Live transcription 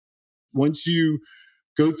once you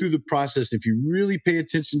go through the process, if you really pay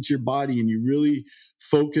attention to your body and you really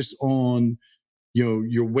focus on,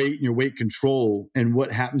 your weight and your weight control and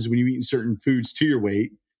what happens when you eat certain foods to your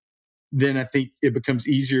weight, then I think it becomes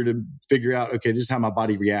easier to figure out, okay, this is how my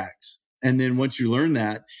body reacts. And then once you learn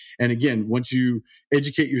that, and again, once you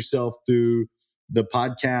educate yourself through the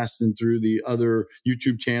podcast and through the other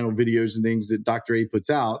YouTube channel videos and things that Dr. A puts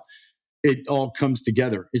out, it all comes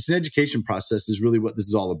together. It's an education process is really what this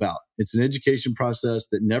is all about. It's an education process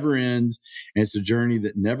that never ends, and it's a journey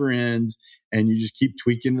that never ends, and you just keep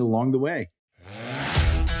tweaking it along the way.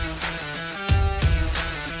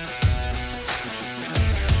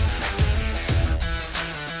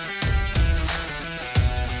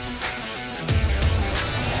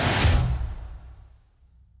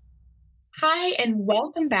 Hi, and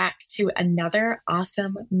welcome back to another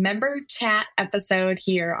awesome member chat episode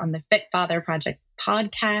here on the Fit Father Project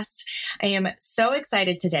podcast. I am so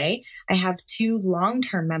excited today. I have two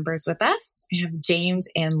long-term members with us. I have James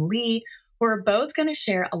and Lee, who are both going to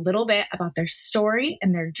share a little bit about their story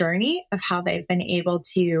and their journey of how they've been able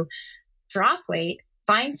to drop weight,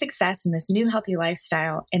 find success in this new healthy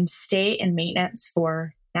lifestyle, and stay in maintenance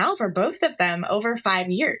for both of them over 5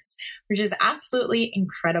 years, which is absolutely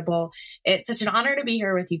incredible. It's such an honor to be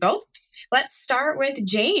here with you both. Let's start with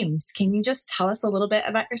James. Can you just tell us a little bit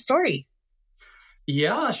about your story?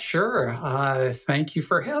 Yeah, sure. Thank you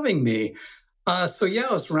for having me.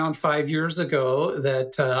 It was around 5 years ago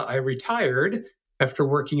that I retired after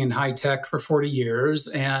working in high tech for 40 years.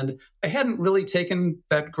 And I hadn't really taken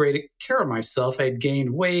that great care of myself. I'd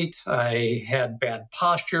gained weight. I had bad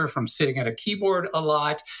posture from sitting at a keyboard a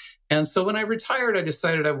lot. And so when I retired, I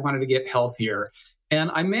decided I wanted to get healthier.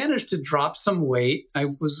 And I managed to drop some weight. I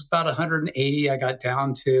was about 180. I got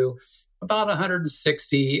down to about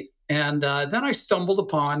 160. And then I stumbled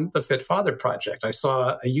upon the Fit Father Project. I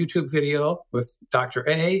saw a YouTube video with Dr.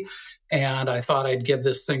 A, and I thought I'd give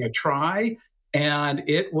this thing a try. And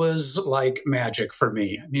it was like magic for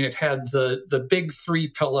me. I mean, it had the big three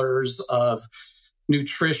pillars of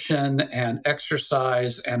nutrition and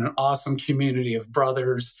exercise and an awesome community of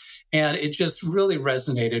brothers. And it just really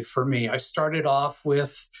resonated for me. I started off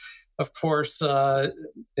with, of course, the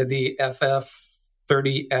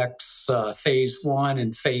FF30X phase 1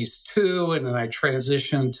 and phase 2. And then I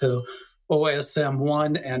transitioned to OSM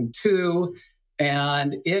 1 and 2.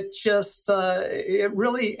 And it just, it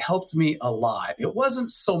really helped me a lot. It wasn't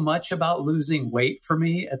so much about losing weight for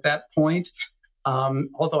me at that point.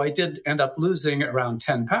 Although I did end up losing around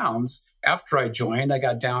 10 pounds. After I joined, I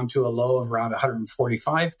got down to a low of around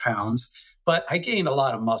 145 pounds. But I gained a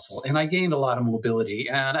lot of muscle and I gained a lot of mobility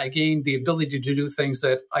and I gained the ability to do things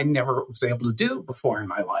that I never was able to do before in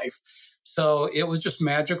my life. So it was just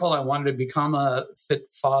magical. I wanted to become a Fit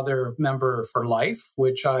Father member for life,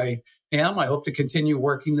 which I am. I hope to continue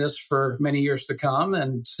working this for many years to come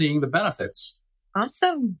and seeing the benefits.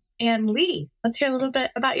 Awesome. And Lee, let's hear a little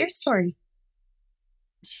bit about your story.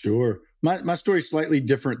 Sure. My story is slightly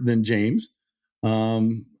different than James.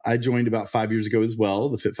 I joined about 5 years ago as well,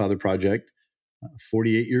 the Fit Father Project,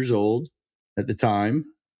 48 years old at the time,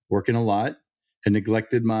 working a lot, had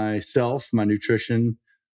neglected myself, my nutrition,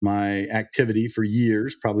 my activity for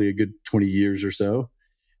years, probably a good 20 years or so,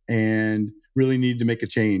 and really needed to make a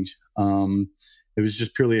change. It was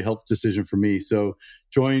just purely a health decision for me. So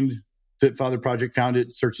joined Fit Father Project, found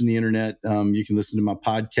it, searching the internet. You can listen to my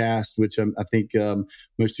podcast, which I think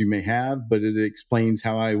most of you may have, but it explains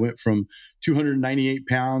how I went from 298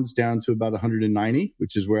 pounds down to about 190,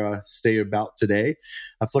 which is where I stay about today.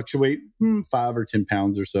 I fluctuate 5 or 10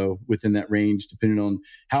 pounds or so within that range, depending on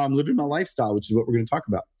how I'm living my lifestyle, which is what we're going to talk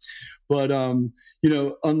about. But,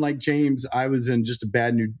 unlike James, I was in just a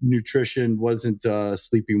bad nutrition, wasn't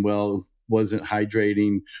sleeping well, wasn't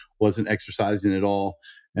hydrating, wasn't exercising at all.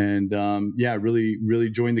 And really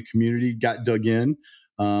joined the community, got dug in,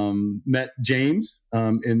 met James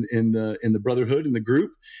in the brotherhood, in the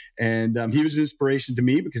group. And he was an inspiration to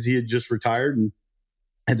me because he had just retired. And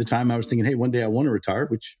at the time I was thinking, hey, one day I want to retire,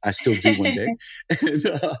 which I still do one day. And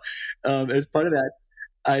as part of that,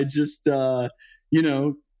 I just,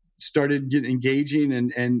 started engaging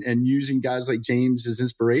and using guys like James as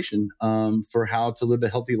inspiration for how to live a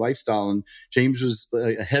healthy lifestyle. And James was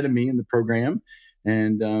ahead of me in the program.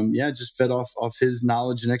 And just fed off his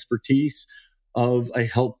knowledge and expertise of a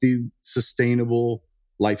healthy, sustainable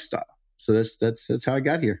lifestyle. So that's how I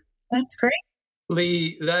got here. That's great.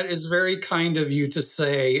 Lee, that is very kind of you to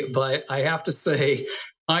say, but I have to say,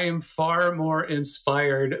 I am far more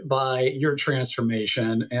inspired by your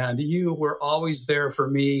transformation. And you were always there for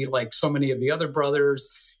me, like so many of the other brothers.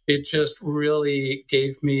 It just really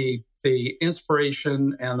gave me the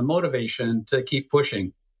inspiration and the motivation to keep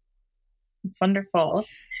pushing. It's wonderful.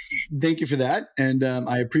 Thank you for that. And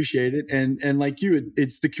I appreciate it. And like you,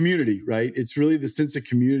 it's the community, right? It's really the sense of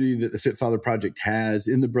community that the Fit Father Project has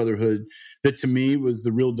in the brotherhood that to me was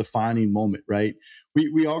the real defining moment, right?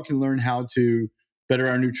 We all can learn how to better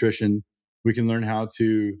our nutrition. We can learn how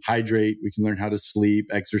to hydrate. We can learn how to sleep,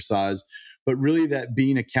 exercise, but really that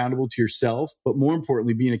being accountable to yourself, but more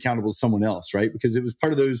importantly, being accountable to someone else, right? Because it was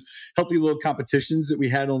part of those healthy little competitions that we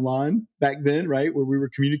had online back then, right? Where we were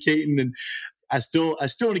communicating, and I still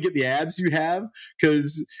want to get the abs you have,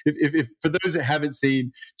 because if for those that haven't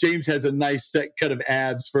seen, James has a nice set cut of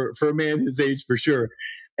abs for a man his age for sure.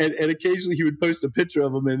 And occasionally he would post a picture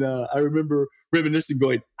of them, and I remember reminiscing,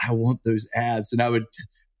 going, "I want those abs," and I would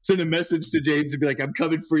send a message to James and be like, "I'm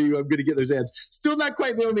coming for you. I'm going to get those abs." Still not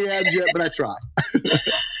quite there on the abs yet, but I try.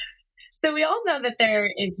 So we all know that there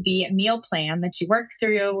is the meal plan that you work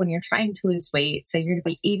through when you're trying to lose weight. So you're going to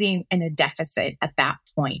be eating in a deficit at that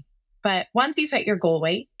point. But once you've hit your goal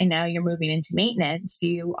weight and now you're moving into maintenance,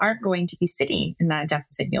 you aren't going to be sitting in that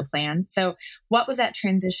deficit meal plan. So what was that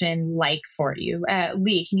transition like for you?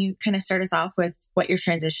 Lee, can you kind of start us off with what your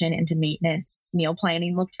transition into maintenance meal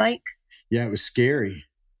planning looked like? Yeah, it was scary,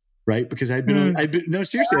 right? Because I'd been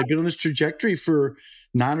on this trajectory for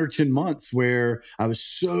 9 or 10 months where I was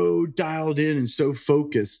so dialed in and so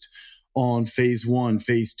focused on phase 1,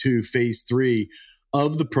 phase 2, phase 3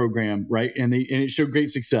 of the program, right? And it showed great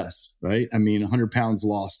success, right? I mean, 100 pounds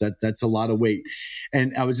lost, that's a lot of weight.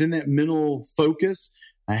 And I was in that mental focus.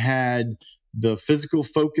 I had the physical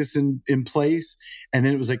focus in place. And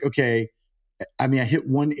then it was like, okay, I mean, I hit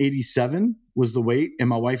 187 was the weight. And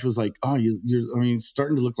my wife was like, "Oh, you're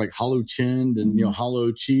starting to look like hollow chinned and,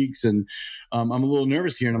 hollow cheeks. And I'm a little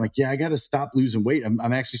nervous here." And I'm like, "Yeah, I got to stop losing weight. I'm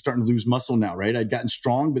actually starting to lose muscle now, right? I'd gotten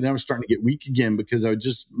strong, but then I was starting to get weak again because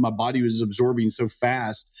my body was absorbing so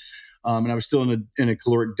fast. And I was still in a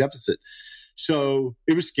caloric deficit." So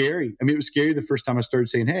it was scary. I mean, it was scary the first time I started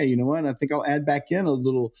saying, "Hey, you know what? I think I'll add back in a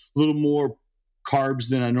little more carbs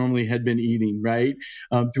than I normally had been eating, right?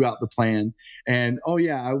 Throughout the plan. And, oh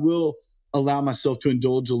yeah, I will allow myself to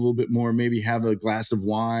indulge a little bit more, maybe have a glass of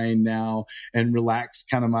wine now and relax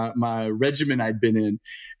kind of my regimen I'd been in."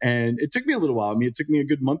 And it took me a little while. I mean, it took me a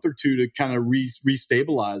good month or two to kind of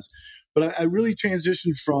restabilize. But I really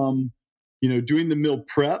transitioned from, doing the meal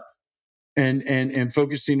prep and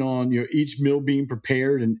focusing on, each meal being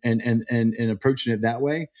prepared and approaching it that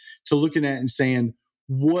way, to looking at it and saying,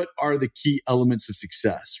 what are the key elements of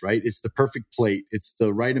success, right? It's the perfect plate. It's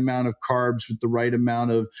the right amount of carbs with the right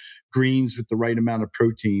amount of greens with the right amount of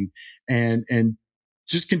protein, and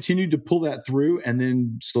just continued to pull that through. And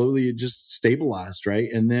then slowly it just stabilized, right?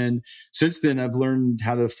 And then since then, I've learned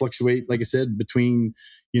how to fluctuate, like I said, between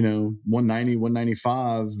 190,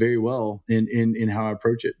 195 very well in how I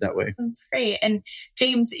approach it that way. That's great. And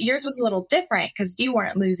James, yours was a little different because you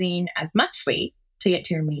weren't losing as much weight to get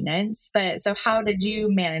to your maintenance. But so how did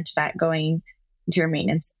you manage that going to your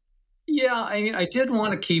maintenance? Yeah, I mean, I did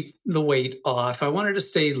want to keep the weight off. I wanted to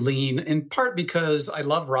stay lean, in part because I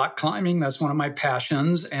love rock climbing. That's one of my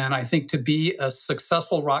passions. And I think to be a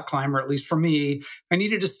successful rock climber, at least for me, I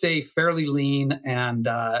needed to stay fairly lean and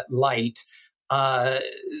light.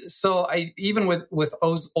 So I, even with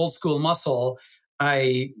old school muscle,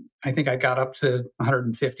 I think I got up to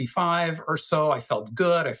 155 or so. I felt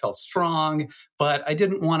good. I felt strong, but I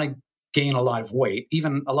didn't want to gain a lot of weight,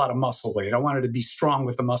 even a lot of muscle weight. I wanted to be strong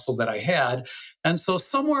with the muscle that I had. And so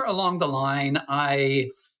somewhere along the line, I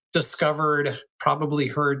probably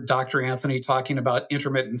heard Dr. Anthony talking about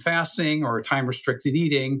intermittent fasting or time restricted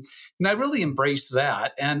eating. And I really embraced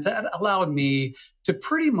that. And that allowed me to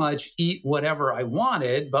pretty much eat whatever I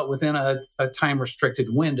wanted, but within a time restricted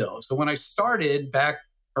window. So when I started back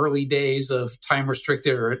early days of time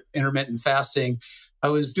restricted or intermittent fasting, I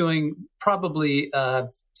was doing probably a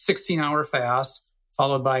 16-hour fast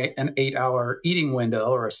followed by an 8-hour eating window,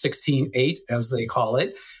 or a 16-8 as they call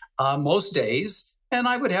it, most days. And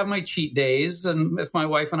I would have my cheat days. And if my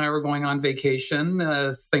wife and I were going on vacation,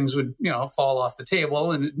 things would, fall off the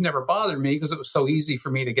table. And it never bothered me because it was so easy for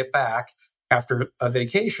me to get back after a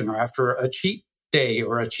vacation or after a cheat day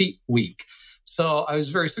or a cheat week. So I was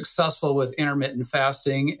very successful with intermittent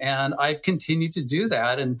fasting, and I've continued to do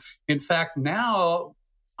that. And in fact, now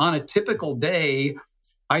on a typical day,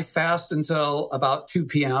 I fast until about 2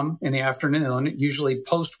 p.m. in the afternoon, usually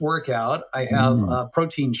post-workout. I have a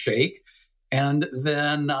protein shake. And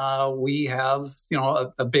then we have,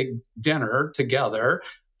 a big dinner together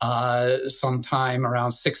sometime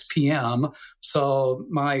around 6 p.m. So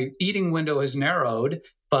my eating window is narrowed,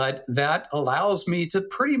 but that allows me to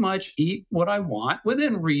pretty much eat what I want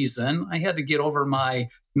within reason. I had to get over my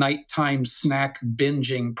nighttime snack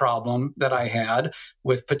binging problem that I had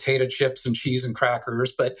with potato chips and cheese and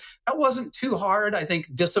crackers, but that wasn't too hard. I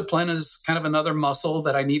think discipline is kind of another muscle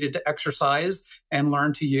that I needed to exercise and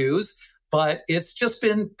learn to use. But it's just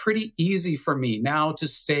been pretty easy for me now to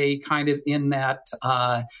stay kind of in that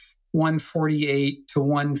 148 to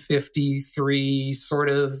 153 sort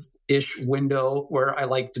of ish window where I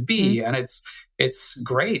like to be. And it's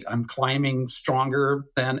great. I'm climbing stronger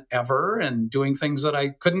than ever and doing things that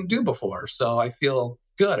I couldn't do before. So I feel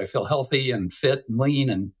good. I feel healthy and fit and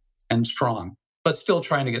lean and strong, but still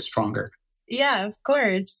trying to get stronger. Yeah, of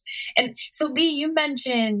course. And so Lee, you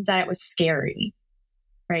mentioned that it was scary,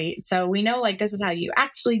 right? So we know like this is how you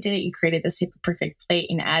actually did it. You created the super perfect plate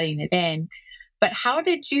and adding it in. But how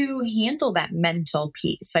did you handle that mental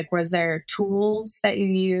piece? Like, was there tools that you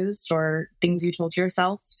used or things you told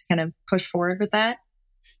yourself to kind of push forward with that?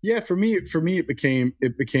 Yeah, for me,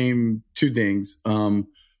 it became two things.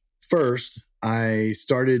 First, I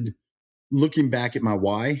started looking back at my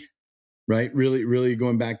why, right? Really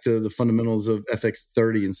going back to the fundamentals of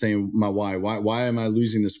FX30 and saying my why. Why am I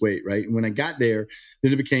losing this weight, right? And when I got there,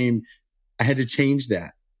 then it became I had to change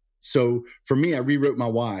that. So for me, I rewrote my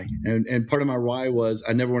why. And part of my why was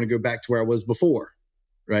I never want to go back to where I was before.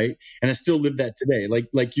 Right. And I still live that today.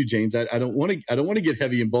 Like you, James, I don't want to get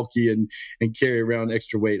heavy and bulky and carry around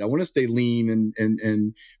extra weight. I want to stay lean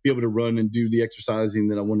and be able to run and do the exercising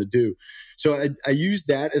that I want to do. So I used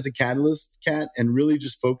that as a catalyst, Kat, and really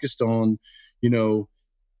just focused on, the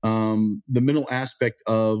mental aspect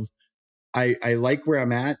of I like where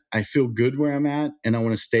I'm at. I feel good where I'm at, and I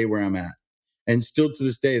want to stay where I'm at. And still to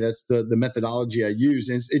this day, that's the methodology I use.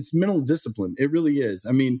 And it's mental discipline. It really is.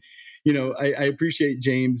 I mean, I appreciate,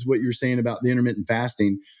 James, what you're saying about the intermittent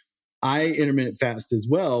fasting. I intermittent fast as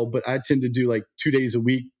well, but I tend to do like 2 days a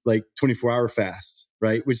week, like 24-hour fasts,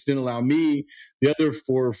 right? Which then allow me the other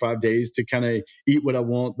 4 or 5 days to kind of eat what I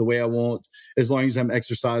want, the way I want, as long as I'm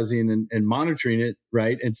exercising and monitoring it,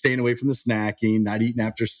 right? And staying away from the snacking, not eating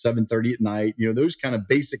after 7:30 at night, those kind of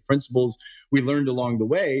basic principles we learned along the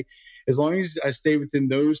way. As long as I stay within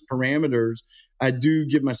those parameters, I do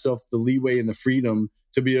give myself the leeway and the freedom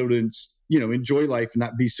to be able to, enjoy life and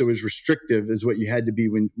not be so as restrictive as what you had to be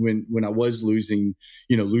when I was losing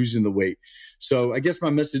the weight. So I guess my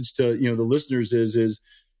message to, the listeners is,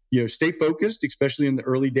 stay focused, especially in the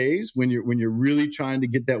early days when you're really trying to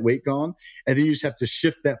get that weight gone. And then you just have to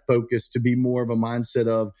shift that focus to be more of a mindset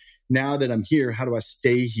of, now that I'm here, how do I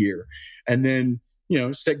stay here? And then,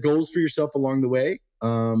 set goals for yourself along the way.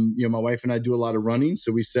 My wife and I do a lot of running,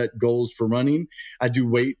 so we set goals for running. I do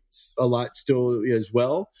weights a lot still as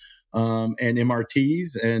well, and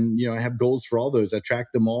MRTs, and I have goals for all those. I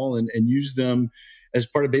track them all and use them as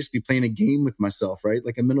part of basically playing a game with myself, right?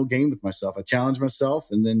 Like a mental game with myself. I challenge myself,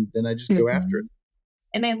 and then I just go after it.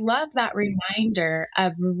 And I love that reminder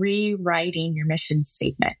of rewriting your mission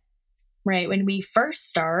statement, right? When we first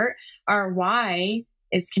start, our why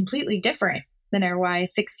is completely different than our why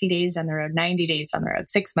 60 days down the road, 90 days down the road,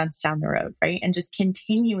 6 months down the road, right? And just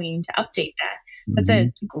continuing to update that. That's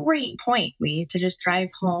a great point, Lee, to just drive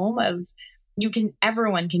home of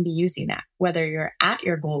everyone can be using that, whether you're at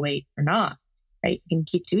your goal weight or not, right? You can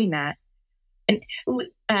keep doing that. And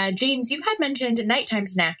James, you had mentioned nighttime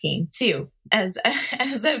snacking too, as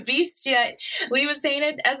a beast. Yet Lee was saying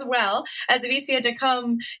it as well, as a beast you had to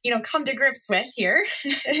come to grips with here.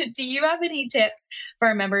 Do you have any tips for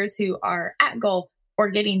our members who are at goal or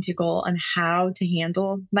getting to goal on how to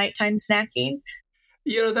handle nighttime snacking?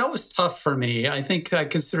 That was tough for me. I think I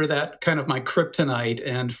consider that kind of my kryptonite.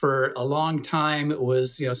 And for a long time, it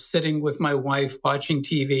was, sitting with my wife, watching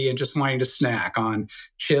TV and just wanting to snack on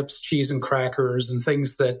chips, cheese, and crackers and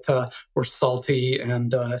things that were salty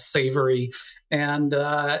and savory. And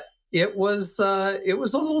it was a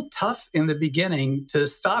little tough in the beginning to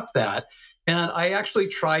stop that. And I actually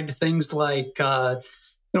tried things like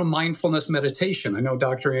mindfulness meditation. I know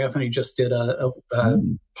Dr. Anthony just did a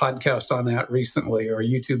podcast on that recently, or a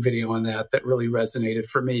YouTube video on that really resonated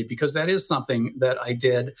for me, because that is something that I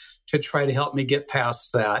did to try to help me get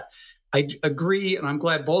past that. I agree, and I'm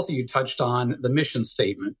glad both of you touched on the mission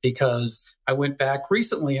statement, because I went back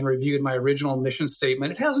recently and reviewed my original mission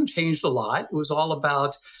statement. It hasn't changed a lot. It was all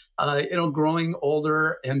about growing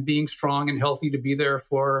older and being strong and healthy to be there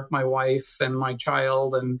for my wife and my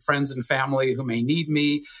child and friends and family who may need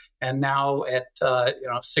me. And now at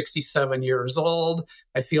 67 years old,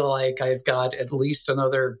 I feel like I've got at least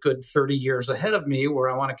another good 30 years ahead of me where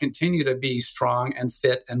I want to continue to be strong and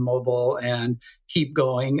fit and mobile and keep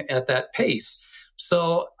going at that pace.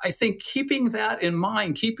 So I think keeping that in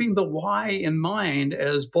mind, keeping the why in mind,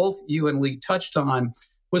 as both you and Lee touched on,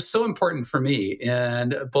 was so important for me.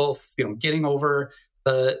 And both, getting over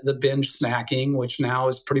the binge snacking, which now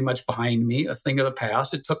is pretty much behind me, a thing of the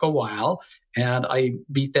past. It took a while, and I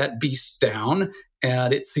beat that beast down,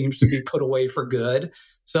 and it seems to be put away for good.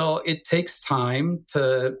 So it takes time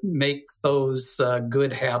to make those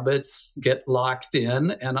good habits get locked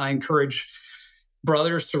in. And I encourage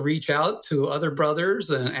brothers to reach out to other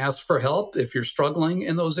brothers and ask for help if you're struggling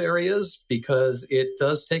in those areas, because it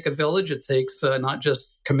does take a village. It takes not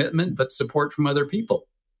just commitment, but support from other people.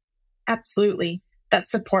 Absolutely. That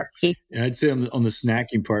support piece. Yeah, I'd say on the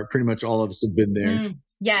snacking part, pretty much all of us have been there.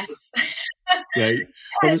 Yes. Right?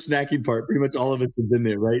 On the snacking part, pretty much all of us have been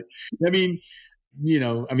there, right? I mean,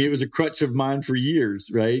 it was a crutch of mine for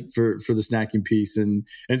years, right? For the snacking piece. And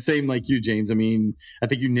same like you, James. I mean, I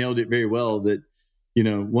think you nailed it very well that,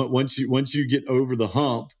 once you get over the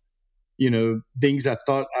hump, things I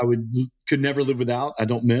thought could never live without, I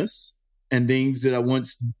don't miss. And things that I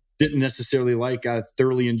once didn't necessarily like, I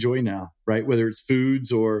thoroughly enjoy now, right? Whether it's foods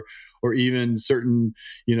or even certain,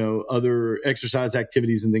 other exercise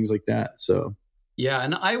activities and things like that. So, yeah.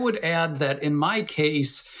 And I would add that in my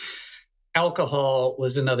case, alcohol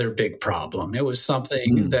was another big problem. It was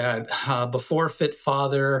something that before Fit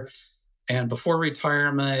Father and before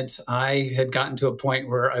retirement, I had gotten to a point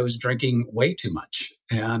where I was drinking way too much.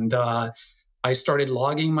 And I started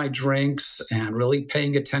logging my drinks and really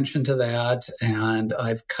paying attention to that. And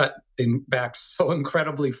I've cut back so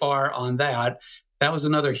incredibly far on that. That was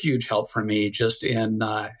another huge help for me just in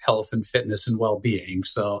health and fitness and well-being.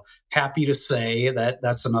 So happy to say that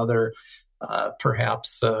that's another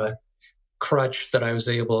perhaps crutch that I was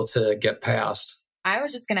able to get past. I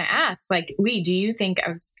was just going to ask, Lee, do you think, I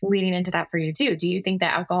was leading into that for you too, do you think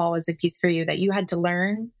that alcohol was a piece for you that you had to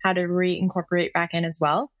learn how to reincorporate back in as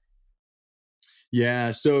well?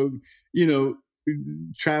 Yeah. So,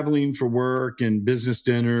 traveling for work and business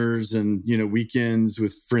dinners and, weekends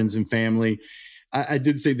with friends and family, I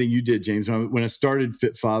did the same thing you did, James. When I started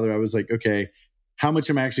Fit Father, I was like, okay, how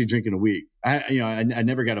much am I actually drinking a week? I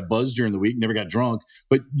never got a buzz during the week, never got drunk,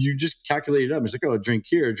 but you just calculate it up. It's like, oh, a drink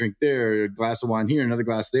here, a drink there, a glass of wine here, another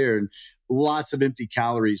glass there, and lots of empty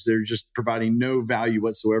calories. They're just providing no value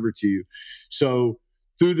whatsoever to you. So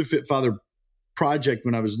through the Fit Father project,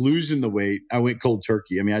 when I was losing the weight, I went cold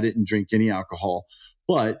turkey. I mean, I didn't drink any alcohol,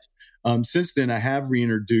 but since then I have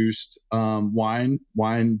reintroduced wine.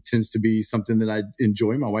 Wine tends to be something that I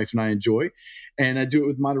enjoy. My wife and I enjoy, and I do it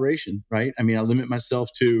with moderation, right? I mean, I limit myself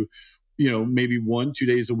to, maybe 1-2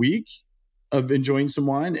 days a week of enjoying some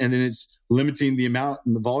wine. And then it's limiting the amount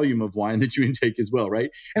and the volume of wine that you intake as well,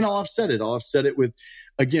 right? And I'll offset it with,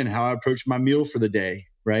 again, how I approach my meal for the day,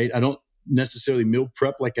 right? I don't necessarily meal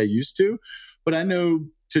prep like I used to, but I know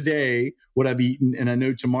today what I've eaten, and I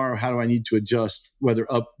know tomorrow how do I need to adjust, whether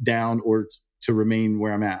up, down, or to remain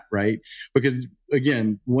where I'm at, right? Because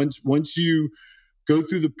again, once you go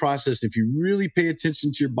through the process, if you really pay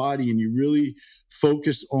attention to your body and you really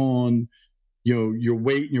focus on, your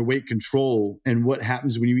weight and your weight control and what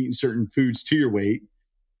happens when you eat certain foods to your weight,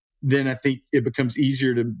 then I think it becomes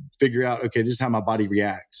easier to figure out, okay, this is how my body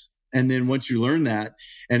reacts. And then once you learn that,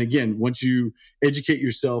 and again, once you educate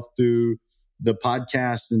yourself through the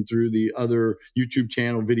podcast and through the other YouTube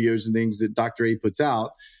channel videos and things that Dr. A puts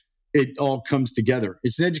out, it all comes together.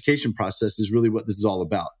 It's an education process is really what this is all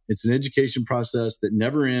about. It's an education process that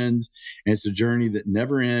never ends, and it's a journey that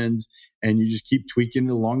never ends, and you just keep tweaking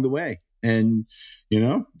it along the way and,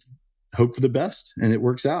 hope for the best, and it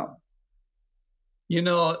works out.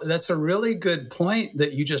 That's a really good point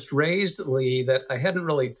that you just raised, Lee, that I hadn't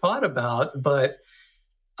really thought about, but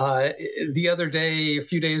the other day, a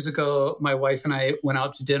few days ago, my wife and I went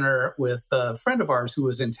out to dinner with a friend of ours who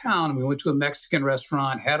was in town. We went to a Mexican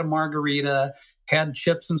restaurant, had a margarita, had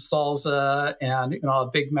chips and salsa, and a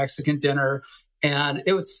big Mexican dinner. And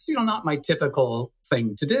it was not my typical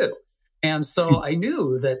thing to do. And so I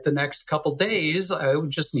knew that the next couple days I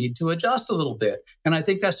would just need to adjust a little bit. And I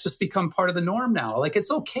think that's just become part of the norm now. Like,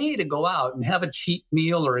 it's okay to go out and have a cheat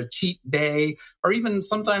meal or a cheat day or even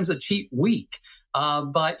sometimes a cheat week.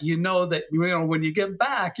 But that, when you get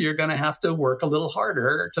back, you're going to have to work a little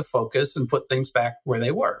harder to focus and put things back where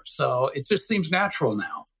they were. So it just seems natural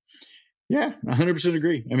now. Yeah, 100%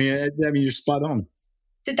 agree. I mean, you're spot on.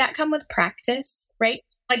 Did that come with practice, right?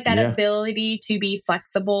 Like that ability to be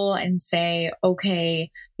flexible and say, okay,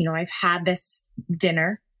 I've had this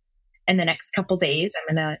dinner and the next couple days,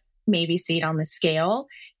 I'm going to maybe see it on the scale.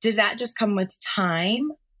 Does that just come with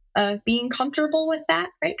time? of being comfortable with that,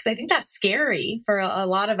 right? Because I think that's scary for a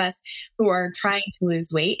lot of us who are trying to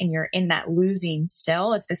lose weight and you're in that losing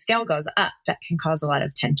still. If the scale goes up, that can cause a lot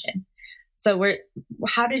of tension. So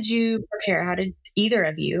how did you prepare? How did either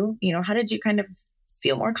of you, how did you kind of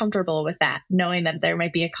feel more comfortable with that, knowing that there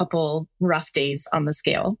might be a couple rough days on the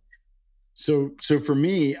scale? So for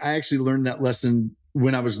me, I actually learned that lesson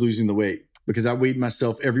when I was losing the weight, because I weighed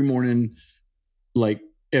myself every morning, like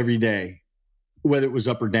every day, whether it was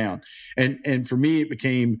up or down. And for me, it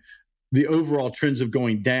became the overall trends of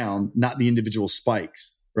going down, not the individual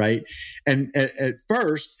spikes. Right. And at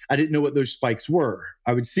first, I didn't know what those spikes were.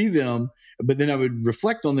 I would see them, but then I would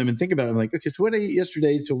reflect on them and think about it. I'm like, okay, so what did I eat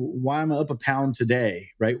yesterday? So why am I up a pound today?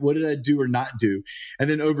 Right. What did I do or not do? And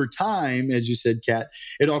then over time, as you said, Kat,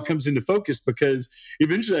 it all comes into focus, because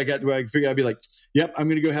eventually I got to where I could figure I'd be like, yep, I'm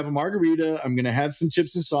going to go have a margarita. I'm going to have some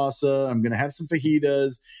chips and salsa. I'm going to have some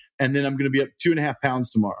fajitas. And then I'm going to be up 2.5 pounds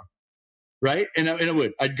tomorrow. Right. And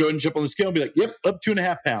I'd go and jump on the scale and be like, yep, up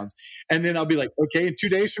 2.5 pounds. And then I'll be like, okay, in 2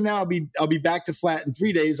 days from now, I'll be back to flat. In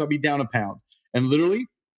 3 days, I'll be down a pound. And literally,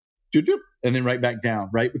 and then right back down.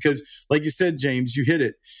 Right. Because like you said, James, you hit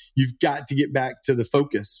it. You've got to get back to the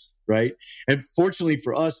focus. Right. And fortunately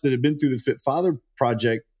for us that have been through the Fit Father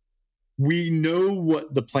Project, we know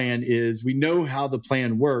what the plan is. We know how the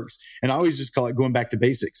plan works. And I always just call it going back to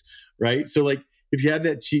basics. Right. So like, if you had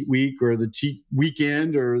that cheat week or the cheat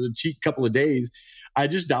weekend or the cheat couple of days, I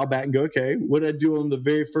just dial back and go, okay, what did I do on the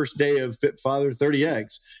very first day of Fit Father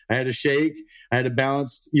 30X? I had a shake, I had a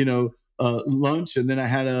balanced, lunch, and then I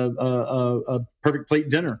had a perfect plate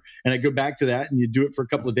dinner. And I go back to that, and you do it for a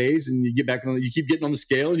couple of days, and you get back on, you keep getting on the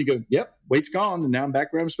scale, and you go, yep, weight's gone, and now I'm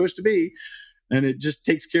back where I'm supposed to be. And it just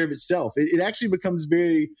takes care of itself. It actually becomes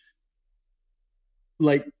very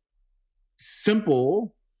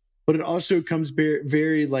simple, but it also comes very,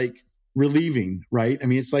 very relieving, right? I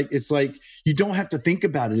mean, it's like you don't have to think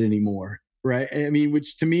about it anymore, right? I mean,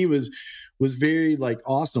 which to me was very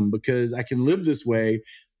awesome, because I can live this way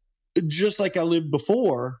just like I lived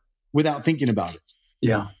before without thinking about it.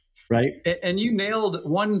 Yeah. Right. And you nailed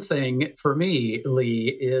one thing for me,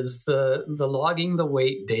 Lee, is the logging the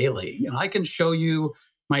weight daily. And I can show you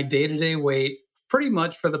my day-to-day weight pretty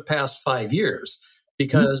much for the past 5 years,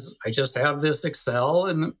 because I just have this Excel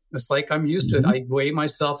and it's like I'm used to it. I weigh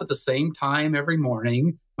myself at the same time every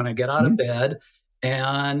morning when I get out of bed.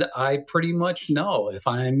 And I pretty much know if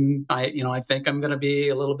I think I'm going to be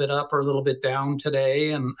a little bit up or a little bit down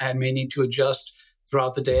today, and I may need to adjust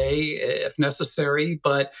throughout the day if necessary,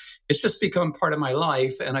 but it's just become part of my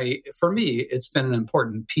life. And for me, it's been an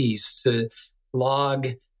important piece to log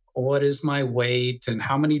what is my weight and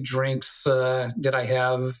how many drinks did I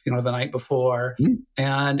have, the night before.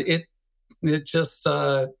 And it just,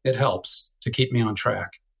 it helps to keep me on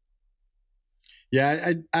track.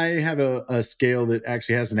 Yeah, I have a scale that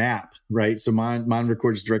actually has an app, right? So mine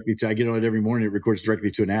records directly I get on it every morning. It records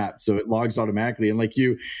directly to an app. So it logs automatically. And like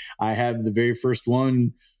you, I have the very first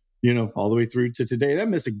one, all the way through to today. And I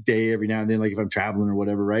miss a day every now and then, like if I'm traveling or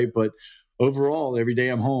whatever, right? But overall, every day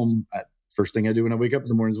I'm home, first thing I do when I wake up in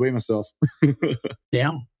the morning is weigh myself.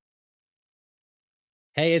 Yeah.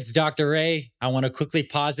 Hey, it's Dr. Ray. I want to quickly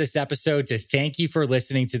pause this episode to thank you for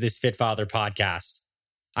listening to this Fit Father podcast.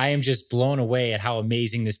 I am just blown away at how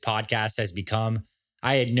amazing this podcast has become.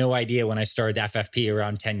 I had no idea when I started FFP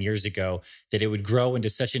around 10 years ago that it would grow into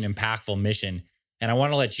such an impactful mission. And I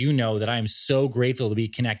want to let you know that I am so grateful to be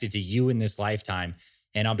connected to you in this lifetime.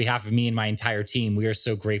 And on behalf of me and my entire team, we are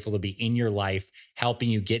so grateful to be in your life, helping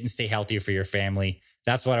you get and stay healthier for your family.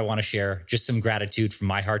 That's what I want to share. Just some gratitude from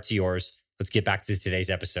my heart to yours. Let's get back to today's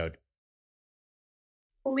episode.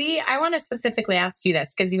 Lee, I want to specifically ask you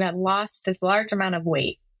this because you had lost this large amount of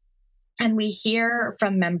weight. And we hear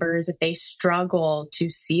from members that they struggle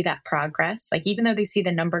to see that progress. Like even though they see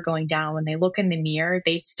the number going down, when they look in the mirror,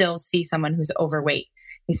 they still see someone who's overweight.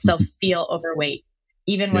 They still feel overweight,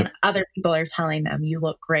 even when other people are telling them you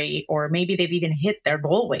look great, or maybe they've even hit their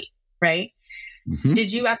goal weight, right?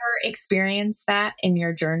 Did you ever experience that in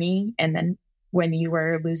your journey? And then when you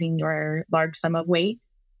were losing your large sum of weight?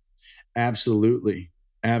 Absolutely.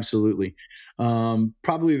 Probably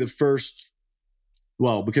the first,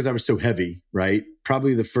 because I was so heavy, right?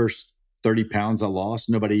 Probably the first 30 pounds I lost,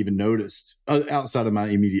 nobody even noticed outside of my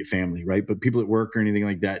immediate family, right? But people at work or anything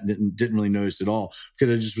like that didn't really notice at all,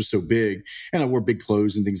 because I just was so big and I wore big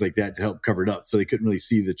clothes and things like that to help cover it up. So they couldn't really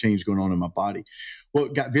see the change going on in my body.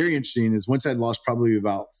 What got very interesting is once I'd lost probably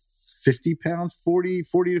about 50 pounds, 40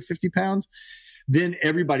 to 50 pounds, then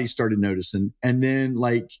everybody started noticing. And then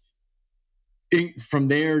from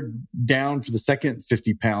there down for the second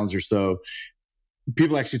 50 pounds or so,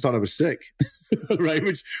 people actually thought I was sick, right?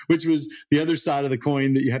 Which was the other side of the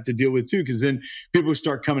coin that you have to deal with too. Cause then people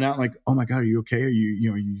start coming out like, oh my God, are you okay? Are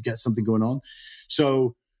you got something going on?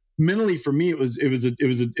 So mentally for me, it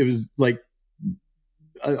was like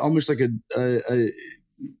almost like I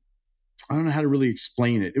don't know how to really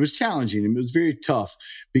explain it. It was challenging and it was very tough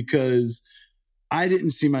because I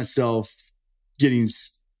didn't see myself getting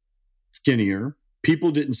skinnier.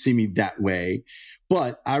 People didn't see me that way,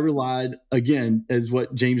 but I relied, again, as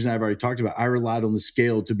what James and I have already talked about, I relied on the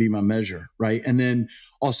scale to be my measure, right? And then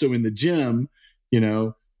also in the gym,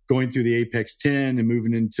 going through the Apex 10 and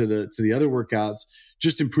moving into the other workouts,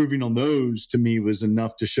 just improving on those to me was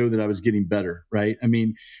enough to show that I was getting better, right? I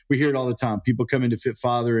mean, we hear it all the time. People come into Fit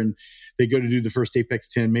Father and they go to do the first Apex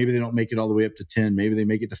 10. Maybe they don't make it all the way up to 10. Maybe they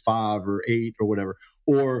make it to 5 or 8 or whatever.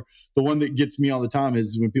 Or the one that gets me all the time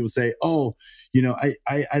is when people say, oh,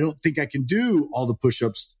 I don't think I can do all the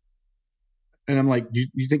push-ups. And I'm like,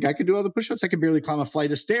 you think I could do all the push-ups? I could barely climb a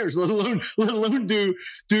flight of stairs, let alone do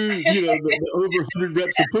the over 100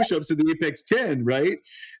 reps of push-ups in the Apex 10, right?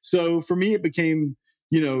 So for me, it became,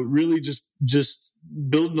 really just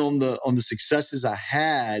building on the successes I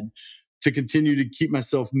had to continue to keep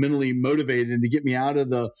myself mentally motivated and to get me out of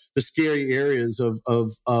the scary areas of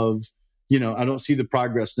I don't see the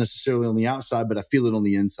progress necessarily on the outside, but I feel it on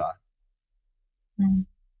the inside. Mm.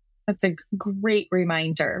 That's a great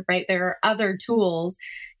reminder, right? There are other tools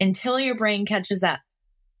until your brain catches up,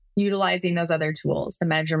 utilizing those other tools, the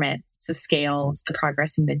measurements, the scales, the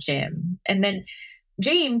progress in the gym. And then,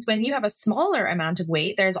 James, when you have a smaller amount of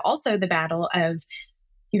weight, there's also the battle of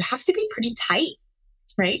you have to be pretty tight,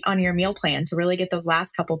 right, on your meal plan to really get those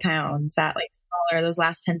last couple pounds, those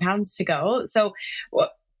last 10 pounds to go. So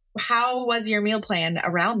how was your meal plan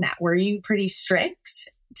around that? Were you pretty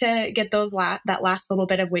strict to get that last little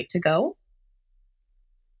bit of weight to go?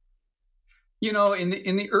 In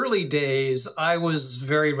the early days, I was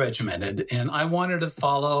very regimented and I wanted to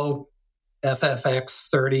follow FFX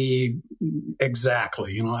 30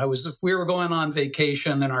 exactly. If we were going on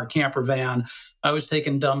vacation in our camper van, I was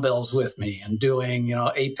taking dumbbells with me and doing,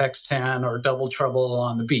 Apex 10 or double trouble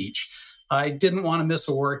on the beach. I didn't want to miss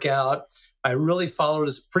a workout. I really followed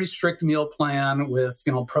a pretty strict meal plan with,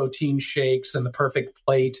 protein shakes and the perfect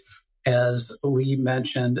plate, as Lee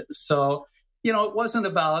mentioned. So, it wasn't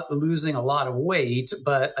about losing a lot of weight,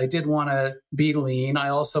 but I did want to be lean. I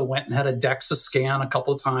also went and had a DEXA scan a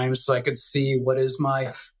couple of times so I could see what is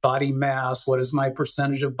my body mass, what is my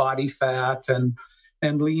percentage of body fat and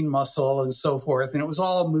lean muscle and so forth. And it was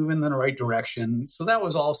all moving in the right direction. So that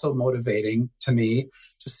was also motivating to me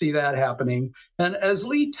to see that happening. And as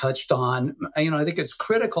Lee touched on, I think it's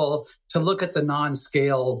critical to look at the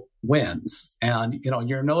non-scale wins. And,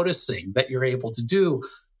 you're noticing that you're able to do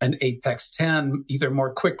an Apex 10 either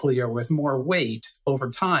more quickly or with more weight over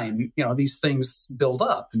time. These things build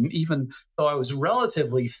up. And even though I was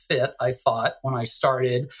relatively fit, I thought when I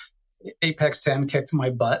started, Apex 10 kicked my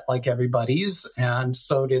butt like everybody's, and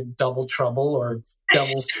so did double trouble or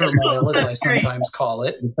devil's turmoil, as I sometimes call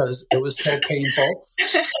it, because it was so painful.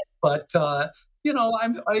 But, I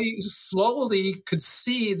slowly could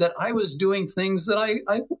see that I was doing things that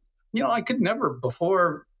I could never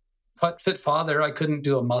before Fit Father. I couldn't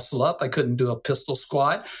do a muscle up. I couldn't do a pistol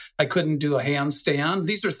squat. I couldn't do a handstand.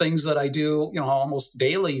 These are things that I do, almost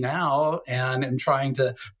daily now, and am trying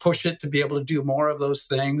to push it to be able to do more of those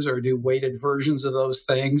things or do weighted versions of those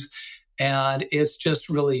things. And it's just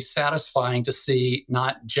really satisfying to see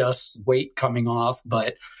not just weight coming off,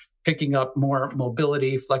 but picking up more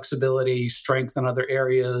mobility, flexibility, strength in other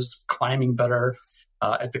areas, climbing better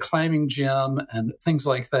at the climbing gym, and things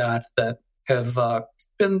like that have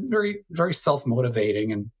been very, very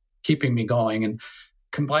self-motivating and keeping me going. And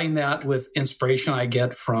combine that with inspiration I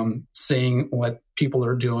get from seeing what people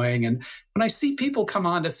are doing. And when I see people come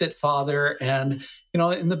on to Fit Father and,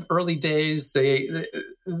 in the early days, they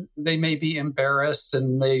may be embarrassed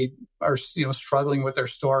and they are, struggling with their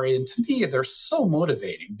story. And to me, they're so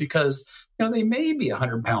motivating because, they may be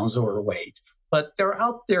 100 pounds overweight, but they're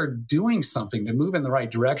out there doing something to move in the right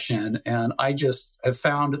direction. And I just have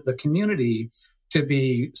found the community to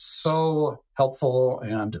be so helpful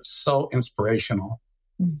and so inspirational.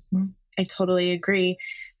 Mm-hmm. I totally agree.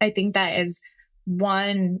 I think that is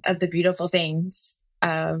one of the beautiful things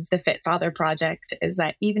of the Fit Father Project is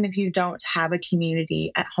that even if you don't have a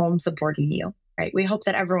community at home supporting you, right? We hope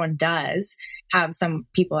that everyone does have some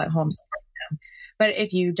people at home supporting them. But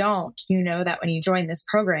if you don't, you know that when you join this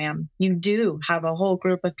program, you do have a whole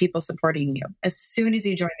group of people supporting you. As soon as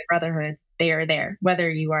you join the Brotherhood, they are there, whether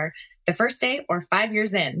you are the first day or 5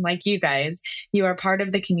 years in, like you guys, you are part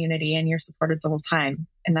of the community and you're supported the whole time.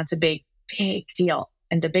 And that's a big, big deal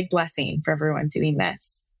and a big blessing for everyone doing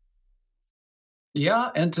this. Yeah,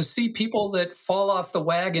 and to see people that fall off the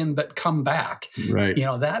wagon but come back, Right.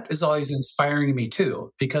 that is always inspiring to me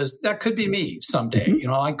too, because that could be me someday.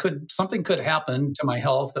 Something could happen to my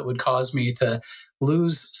health that would cause me to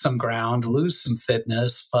lose some ground, lose some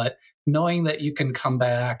fitness, but knowing that you can come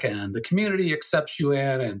back and the community accepts you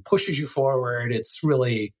in and pushes you forward, it's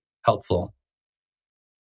really helpful.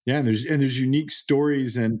 Yeah, and there's unique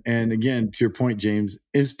stories and again, to your point, James,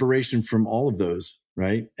 inspiration from all of those,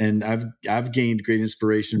 right? And I've gained great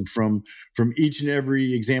inspiration from each and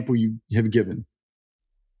every example you have given.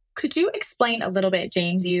 Could you explain a little bit,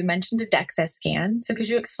 James? You mentioned a DEXA scan. So could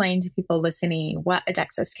you explain to people listening what a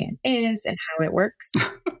DEXA scan is and how it works?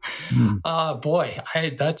 Boy,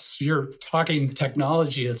 you're talking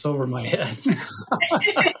technology that's over my head.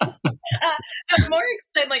 More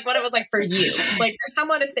explain what it was like for you. Like for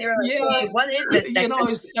someone, if they were like, hey, what is this? I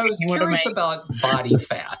was curious about body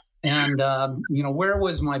fat. And, where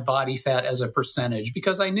was my body fat as a percentage?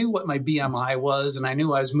 Because I knew what my BMI was, and I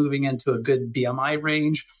knew I was moving into a good BMI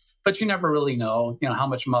range, but you never really know, how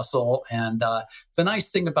much muscle. And the nice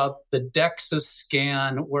thing about the DEXA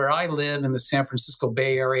scan, where I live in the San Francisco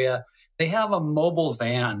Bay Area, they have a mobile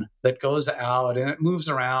van that goes out and it moves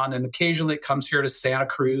around, and occasionally it comes here to Santa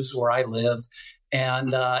Cruz, where I live.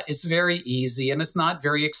 And it's very easy, and it's not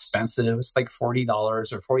very expensive. It's like $40 or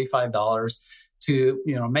 $45 to,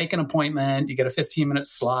 make an appointment. You get a 15-minute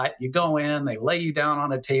slot. You go in, they lay you down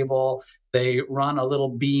on a table, they run a little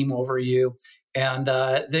beam over you, and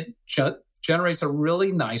that generates a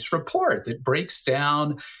really nice report that breaks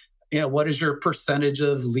down, what is your percentage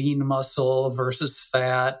of lean muscle versus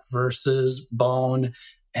fat versus bone.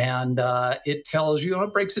 And it tells you,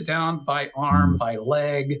 it breaks it down by arm, by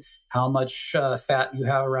leg, how much fat you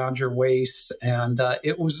have around your waist. And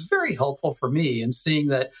it was very helpful for me in seeing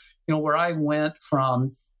that, where I went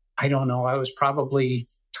from, I was probably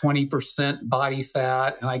 20% body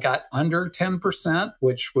fat, and I got under 10%,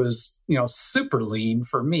 which was, super lean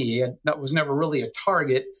for me. And that was never really a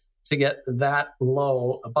target to get that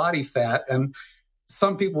low a body fat. And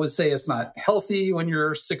some people would say it's not healthy when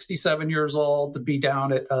you're 67 years old to be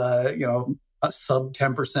down at, a sub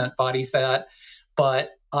 10% body fat.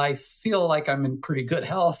 But I feel like I'm in pretty good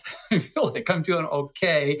health. I feel like I'm doing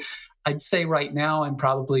okay. I'd say right now I'm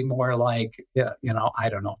probably more like,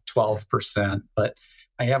 12%, but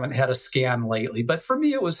I haven't had a scan lately. But for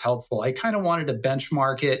me, it was helpful. I kind of wanted to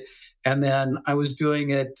benchmark it. And then I was doing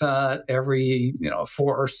it every,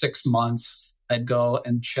 4 or 6 months. I'd go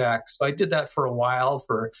and check. So I did that for a while,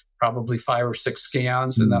 for probably 5 or 6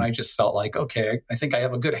 scans. And then I just felt like, okay, I think I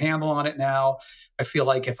have a good handle on it now. I feel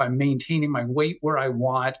like if I'm maintaining my weight where I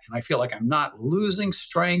want, and I feel like I'm not losing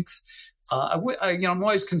strength, I'm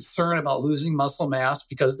always concerned about losing muscle mass,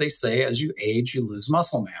 because they say as you age, you lose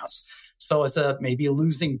muscle mass. So it's maybe a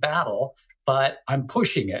losing battle, but I'm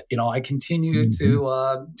pushing it. I continue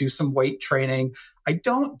to do some weight training. I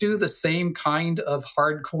don't do the same kind of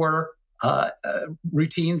hardcore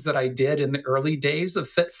routines that I did in the early days of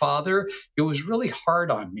Fit Father. It was really hard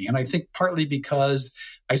on me. And I think partly because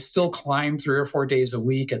I still climb 3 or 4 days a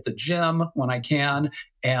week at the gym when I can,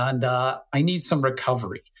 and I need some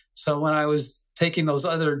recovery. So when I was taking those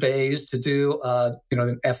other days to do, an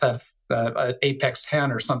Apex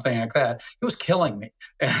 10 or something like that, it was killing me.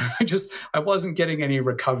 And I wasn't getting any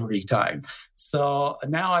recovery time. So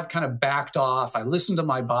now I've kind of backed off. I listen to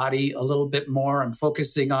my body a little bit more. I'm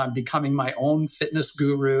focusing on becoming my own fitness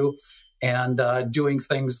guru, and doing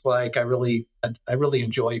things like I really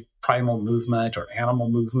enjoy primal movement or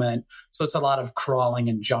animal movement. So it's a lot of crawling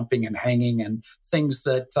and jumping and hanging and things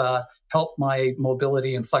that help my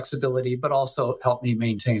mobility and flexibility, but also help me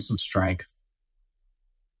maintain some strength.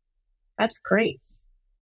 That's great.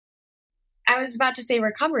 I was about to say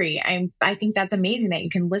recovery. I think that's amazing that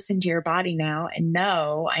you can listen to your body now and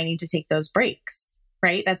know I need to take those breaks.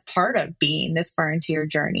 Right? That's part of being this far into your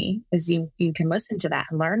journey, is you can listen to that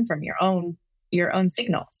and learn from your own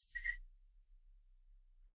signals.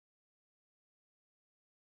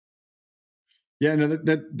 Yeah, no,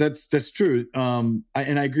 that's true. And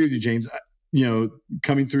I agree with you, James.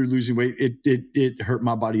 Coming through losing weight, it hurt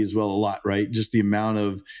my body as well a lot, right? Just the amount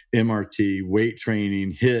of MRT, weight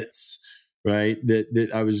training, hits, right, that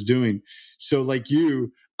I was doing. So like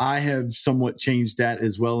you, I have somewhat changed that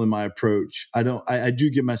as well in my approach. I do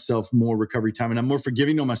give myself more recovery time, and I'm more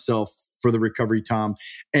forgiving on myself for the recovery time.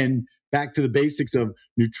 And back to the basics of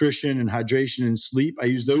nutrition and hydration and sleep, I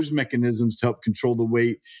use those mechanisms to help control the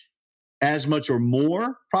weight as much or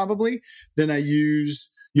more probably than I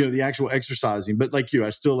use the actual exercising. But like you, I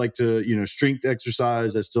still like to, strength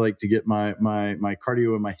exercise. I still like to get my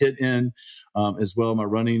cardio and my HIIT in, as well, my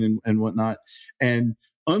running and whatnot. And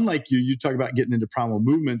unlike you talk about getting into primal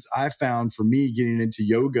movements. I found for me, getting into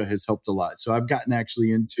yoga has helped a lot. So I've gotten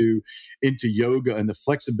actually into yoga, and the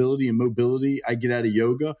flexibility and mobility I get out of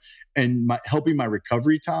yoga, and helping my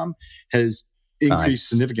recovery time has increased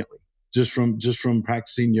significantly just from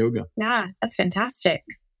practicing yoga. Yeah, that's fantastic.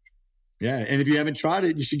 Yeah, and if you haven't tried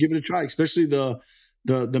it, you should give it a try, especially the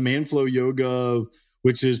Manflow yoga,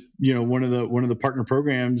 which is one of the partner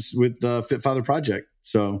programs with the Fit Father Project.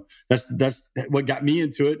 So that's what got me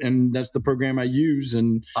into it, and that's the program I use.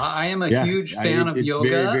 And I am a huge fan of yoga.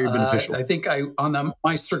 Very, very beneficial. I think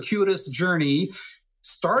my circuitous journey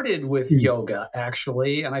started with yoga,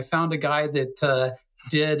 actually, and I found a guy that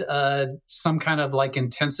did some kind of like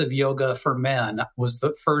intensive yoga for men. Was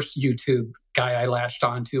the first YouTube guy I latched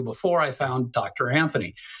onto before I found Dr.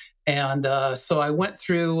 Anthony. And so I went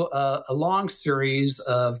through a long series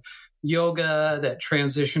of yoga that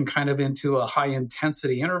transitioned kind of into a high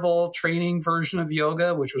intensity interval training version of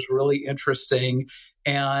yoga, which was really interesting.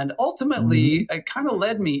 And ultimately, it kind of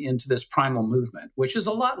led me into this primal movement, which is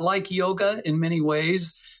a lot like yoga in many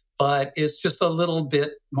ways, but it's just a little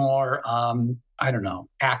bit more,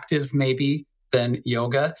 active maybe than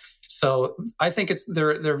yoga. So I think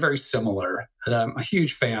they're very similar, and I'm a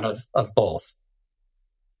huge fan of both.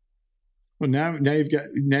 Well, now you've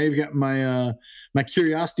got my my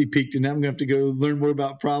curiosity peaked, and now I'm gonna have to go learn more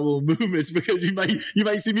about primal movements, because you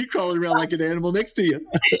might see me crawling around like an animal next to you.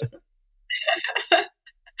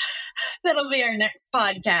 That'll be our next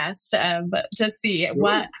podcast, to see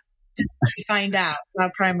what we find out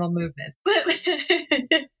about primal movements.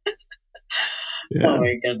 Yeah. Oh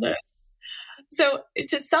my goodness. So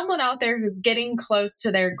to someone out there who's getting close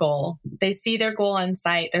to their goal, they see their goal in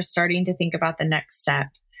sight, they're starting to think about the next step.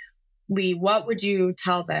 Lee, what would you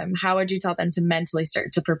tell them? How would you tell them to mentally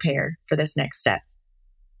start to prepare for this next step?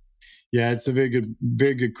 Yeah, it's a very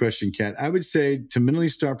good question, Kat. I would say to mentally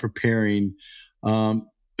start preparing,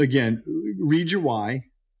 again, read your why,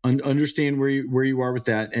 understand where you are with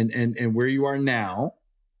that, and where you are now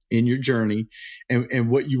in your journey, and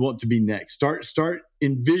what you want to be next. Start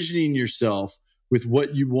envisioning yourself with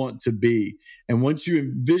what you want to be. And once you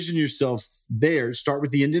envision yourself there, start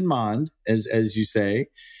with the end in mind, as you say.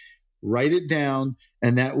 Write it down,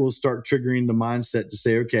 and that will start triggering the mindset to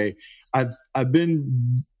say, okay, I've been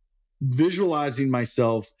visualizing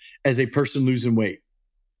myself as a person losing weight,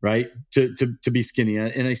 right? To be skinny.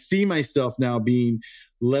 And I see myself now being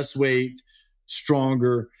less weight,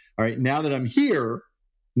 stronger. All right. Now that I'm here,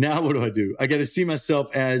 now what do? I got to see myself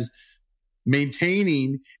as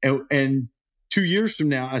maintaining, and 2 years from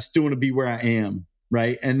now, I still want to be where I am.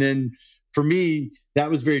 Right. And then for me, that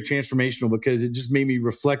was very transformational, because it just made me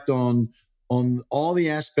reflect on all the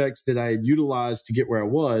aspects that I had utilized to get where I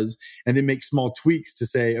was, and then make small tweaks to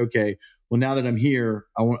say, okay, well, now that I'm here,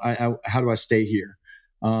 how do I stay here?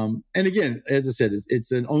 And again, as I said,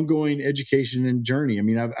 it's an ongoing education and journey. I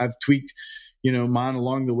mean, I've tweaked, mine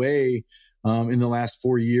along the way in the last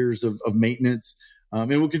 4 years of maintenance, and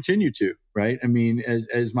will continue to. Right. I mean,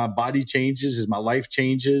 as my body changes, as my life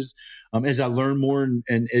changes, as I learn more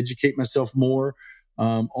and educate myself more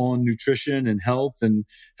on nutrition and health and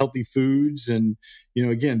healthy foods, and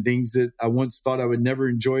again, things that I once thought I would never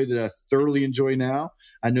enjoy that I thoroughly enjoy now.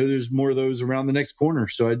 I know there's more of those around the next corner,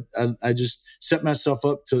 so I just set myself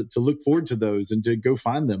up to look forward to those and to go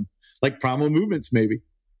find them, like primal movements, maybe.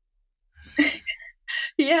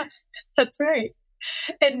 Yeah, that's right.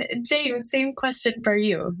 And James, same question for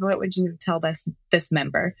you. What would you tell this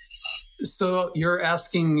member? So you're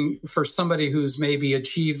asking for somebody who's maybe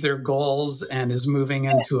achieved their goals and is moving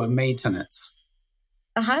into a maintenance.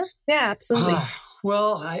 Yeah, absolutely.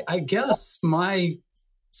 Well, I guess my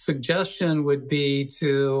suggestion would be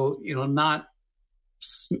to, not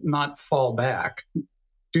fall back.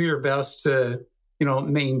 Do your best to,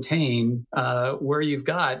 maintain where you've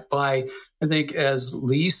got by, I think, as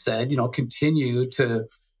Lee said, continue to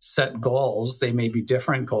set goals. They may be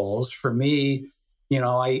different goals. For me,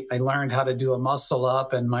 I learned how to do a muscle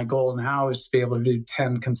up, and my goal now is to be able to do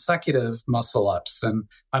 10 consecutive muscle ups, and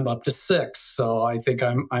I'm up to 6. So I think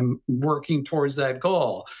I'm working towards that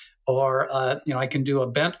goal. Or, I can do a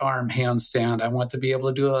bent arm handstand. I want to be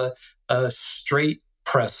able to do a straight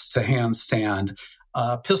press to handstand.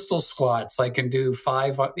 Pistol squats, I can do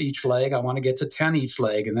 5 each leg. I want to get to 10 each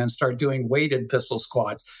leg, and then start doing weighted pistol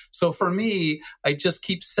squats. So for me, I just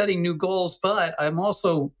keep setting new goals, but I'm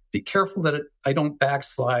also be careful that I don't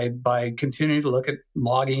backslide by continuing to look at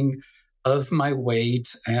logging of my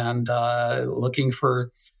weight and looking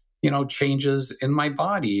for changes in my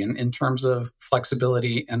body and in terms of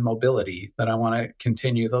flexibility and mobility, that I want to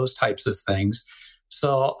continue those types of things.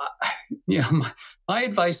 So, my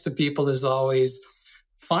advice to people is always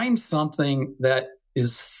find something that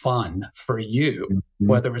is fun for you,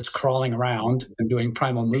 whether it's crawling around and doing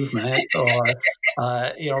primal movement or,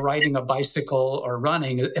 riding a bicycle or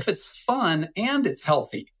running. If it's fun and it's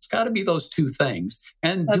healthy, it's got to be those two things,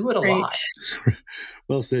 and do it a lot.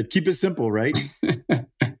 Well said. Keep it simple, right?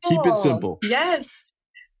 Keep it simple. Yes,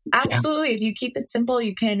 absolutely. Yeah. If you keep it simple,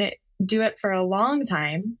 you can do it for a long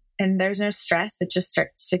time and there's no stress. It just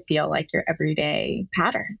starts to feel like your everyday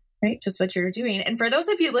pattern, right? Just what you're doing. And for those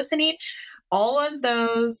of you listening, all of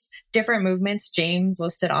those different movements James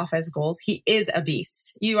listed off as goals, he is a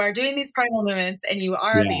beast. You are doing these primal movements and you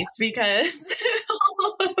are a beast, because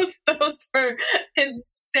all of those are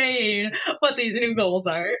insane what these new goals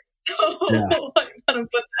are. So I want to put that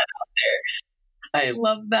out there. I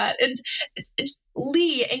love that. And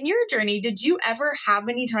Lee, in your journey, did you ever have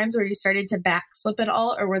any times where you started to backslip at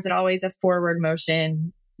all, or was it always a forward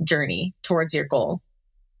motion journey towards your goal?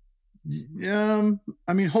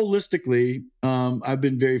 Holistically, I've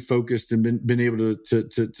been very focused and been able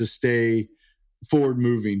to stay forward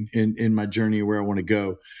moving in my journey where I want to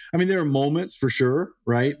go. I mean, there are moments for sure,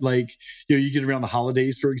 right? Like, you get around the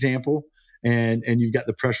holidays, for example, and you've got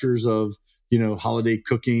the pressures of, holiday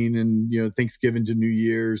cooking and, Thanksgiving to New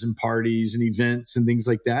Year's and parties and events and things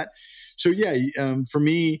like that. So for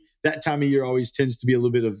me, that time of year always tends to be a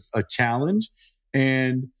little bit of a challenge.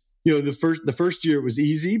 And the first year it was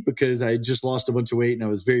easy because I just lost a bunch of weight and I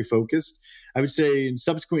was very focused. I would say in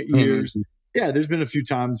subsequent years, there's been a few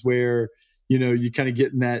times where, you kind of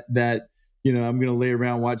get in that, I'm going to lay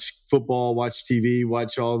around, watch football, watch TV,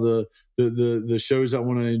 watch all the shows I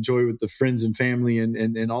want to enjoy with the friends and family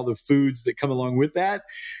and all the foods that come along with that.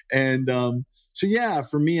 And for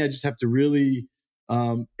me, I just have to really,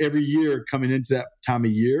 every year coming into that time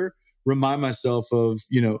of year, remind myself of,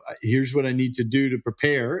 here's what I need to do to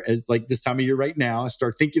prepare, as like this time of year right now. I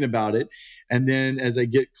start thinking about it. And then as I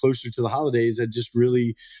get closer to the holidays, I just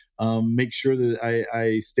really make sure that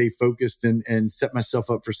I stay focused and set myself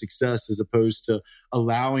up for success, as opposed to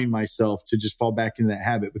allowing myself to just fall back into that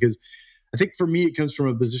habit. Because I think for me, it comes from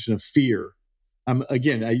a position of fear. I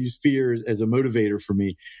use fear as a motivator for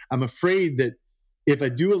me. I'm afraid that if I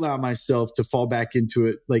do allow myself to fall back into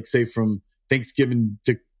it, like say from Thanksgiving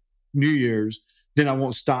to New Year's, then I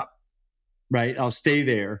won't stop, right? I'll stay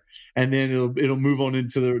there, and then it'll move on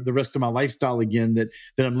into the rest of my lifestyle again, that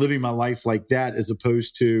I'm living my life like that, as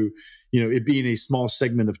opposed to, it being a small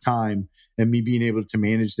segment of time and me being able to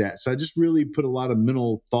manage that. So I just really put a lot of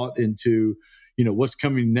mental thought into, what's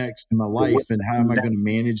coming next in my life and how am I going to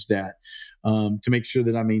manage that, to make sure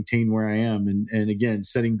that I maintain where I am. And again,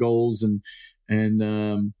 setting goals and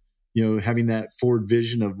having that forward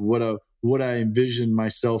vision of what I envision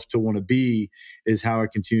myself to want to be is how I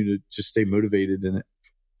continue to just stay motivated in it.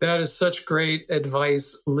 That is such great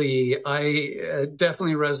advice, Lee.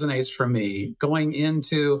 Definitely resonates for me.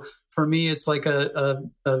 For me, it's like a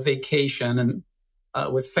vacation, and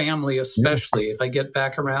with family, especially if I get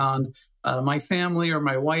back around my family or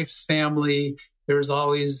my wife's family, there's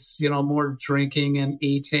always, more drinking and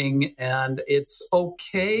eating, and it's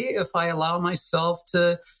okay if I allow myself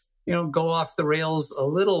to go off the rails a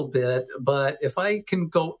little bit. But if I can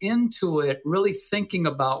go into it really thinking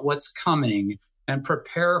about what's coming and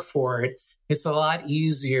prepare for it, it's a lot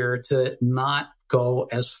easier to not go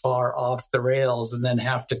as far off the rails and then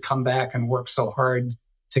have to come back and work so hard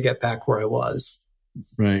to get back where I was.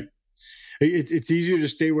 Right. It's easier to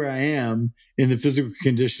stay where I am in the physical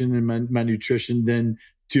condition and my nutrition than,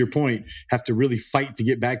 to your point, have to really fight to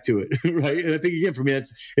get back to it, right? And I think, again, for me,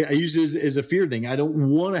 I use it as a fear thing. I don't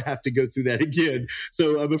want to have to go through that again.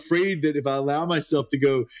 So I'm afraid that if I allow myself to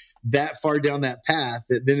go that far down that path,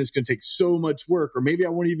 that then it's going to take so much work, or maybe I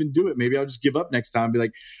won't even do it. Maybe I'll just give up next time and be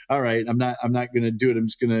like, all right, I'm not going to do it. I'm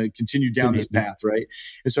just going to continue down this path, right?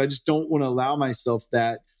 And so I just don't want to allow myself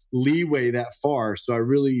that leeway that far. So I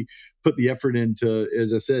really put the effort into,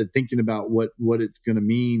 as I said, thinking about what it's going to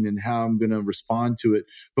mean and how I'm going to respond to it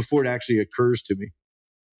before it actually occurs to me.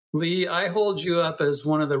 Lee, I hold you up as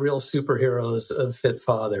one of the real superheroes of Fit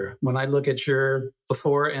Father. When I look at your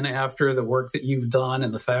before and after, the work that you've done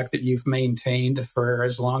and the fact that you've maintained for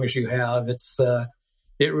as long as you have,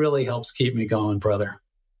 it really helps keep me going, brother.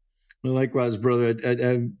 Well, likewise, brother.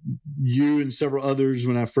 You and several others,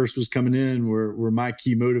 when I first was coming in, were my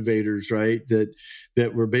key motivators, right?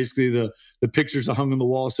 That were basically the pictures I hung on the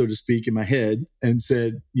wall, so to speak, in my head, and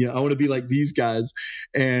said, I want to be like these guys.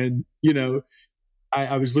 And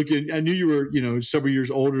I was looking, I knew you were, several years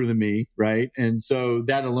older than me, right? And so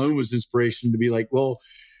that alone was inspiration to be like, well,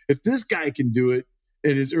 if this guy can do it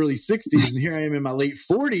in his early 60s and here I am in my late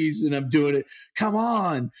 40s and I'm doing it, come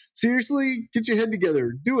on, seriously, get your head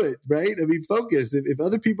together, do it, right? I mean, focus. If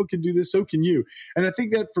other people can do this, so can you. And I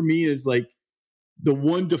think that for me is like the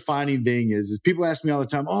one defining thing is people ask me all the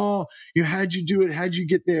time, oh, how'd you do it? How'd you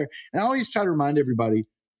get there? And I always try to remind everybody,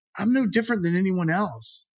 I'm no different than anyone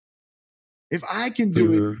else. If I can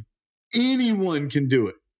do it, anyone can do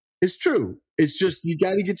it. It's true. It's just you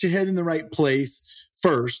got to get your head in the right place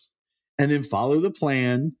first and then follow the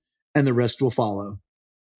plan and the rest will follow.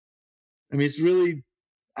 I mean, it's really,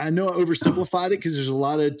 I know I oversimplified it because there's a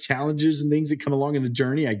lot of challenges and things that come along in the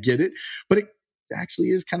journey. I get it, but it actually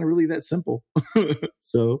is kind of really that simple.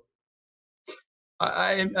 So.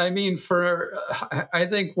 I mean, I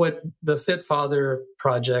think what the Fit Father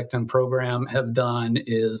project and program have done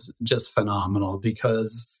is just phenomenal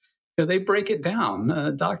because they break it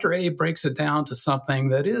down. Dr. A breaks it down to something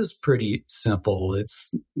that is pretty simple.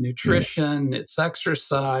 It's nutrition, it's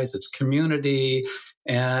exercise, it's community.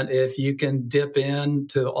 And if you can dip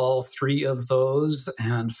into all three of those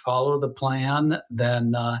and follow the plan,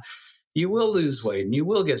 then you will lose weight and you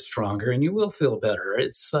will get stronger and you will feel better.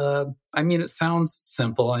 It's, it sounds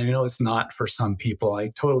simple. I know it's not for some people. I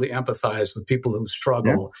totally empathize with people who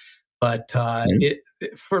struggle, but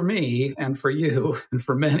for me and for you and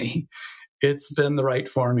for many, it's been the right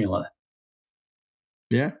formula.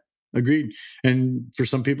 Yeah, agreed. And for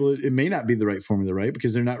some people, it may not be the right formula, right?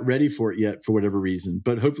 Because they're not ready for it yet for whatever reason.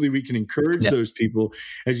 But hopefully we can encourage those people,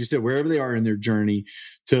 as you said, wherever they are in their journey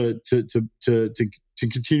to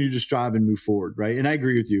continue to strive and move forward, right? And I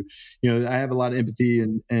agree with you. I have a lot of empathy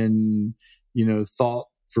and thought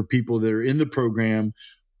for people that are in the program.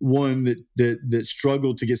 One that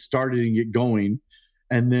struggle to get started and get going,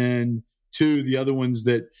 and then two, the other ones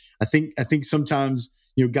that I think sometimes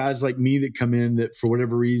guys like me that come in that for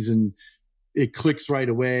whatever reason it clicks right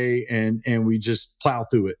away and we just plow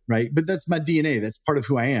through it, right? But that's my DNA. That's part of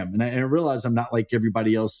who I am. And I realize I'm not like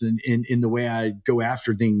everybody else in the way I go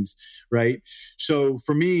after things, right? So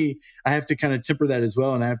for me, I have to kind of temper that as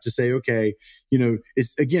well. And I have to say, okay,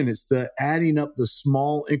 it's the adding up the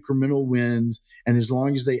small incremental wins. And as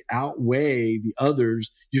long as they outweigh the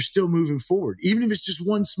others, you're still moving forward. Even if it's just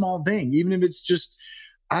one small thing, even if it's just,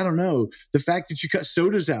 I don't know, the fact that you cut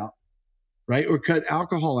sodas out, right? Or cut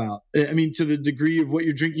alcohol out. I mean, to the degree of what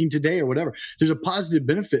you're drinking today or whatever, there's a positive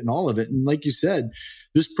benefit in all of it. And like you said,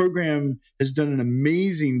 this program has done an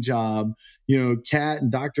amazing job, Kat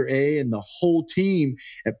and Dr. A and the whole team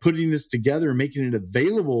at putting this together and making it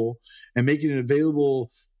available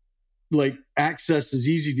like access is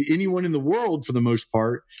easy to anyone in the world for the most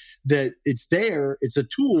part, that it's there. It's a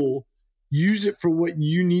tool. Use it for what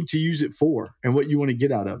you need to use it for and what you want to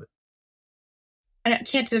get out of it. I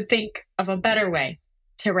can't think of a better way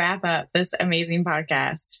to wrap up this amazing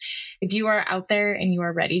podcast. If you are out there and you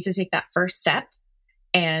are ready to take that first step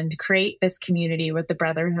and create this community with the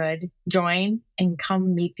Brotherhood, join and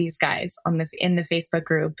come meet these guys in the Facebook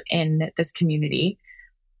group in this community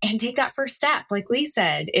and take that first step. Like Lee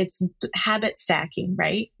said, it's habit stacking,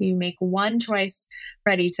 right? You make one choice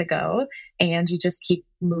ready to go and you just keep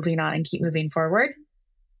moving on and keep moving forward.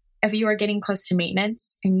 If you are getting close to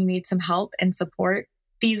maintenance and you need some help and support,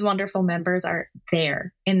 these wonderful members are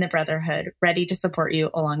there in the Brotherhood, ready to support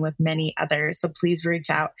you along with many others. So please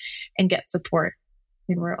reach out and get support.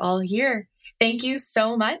 And we're all here. Thank you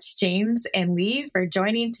so much, James and Lee, for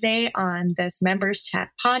joining today on this Members Chat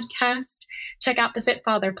podcast. Check out the Fit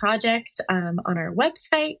Father Project on our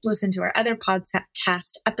website. Listen to our other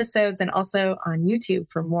podcast episodes and also on YouTube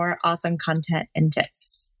for more awesome content and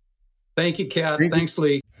tips. Thank you, Kat. Thanks,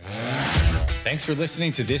 Lee. Thanks for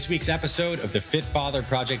listening to this week's episode of the Fit Father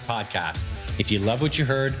Project podcast. If you love what you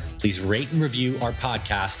heard, please rate and review our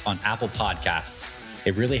podcast on Apple Podcasts.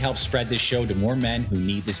 It really helps spread this show to more men who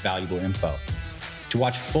need this valuable info. To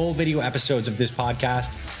watch full video episodes of this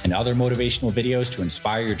podcast and other motivational videos to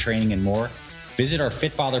inspire your training and more, visit our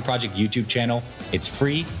Fit Father Project YouTube channel. It's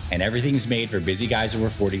free and everything's made for busy guys over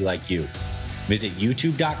 40 like you. Visit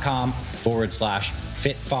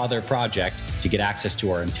youtube.com/Fit Father Project to get access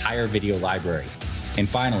to our entire video library. And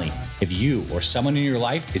finally, if you or someone in your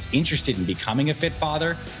life is interested in becoming a fit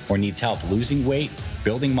father or needs help losing weight,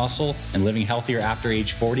 building muscle, and living healthier after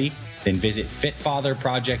age 40, then visit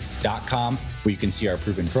fitfatherproject.com where you can see our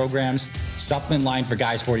proven programs, supplement line for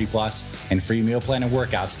guys 40 plus, and free meal plan and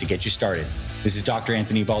workouts to get you started. This is Dr.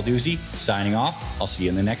 Anthony Balduzzi signing off. I'll see you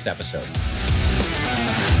in the next episode.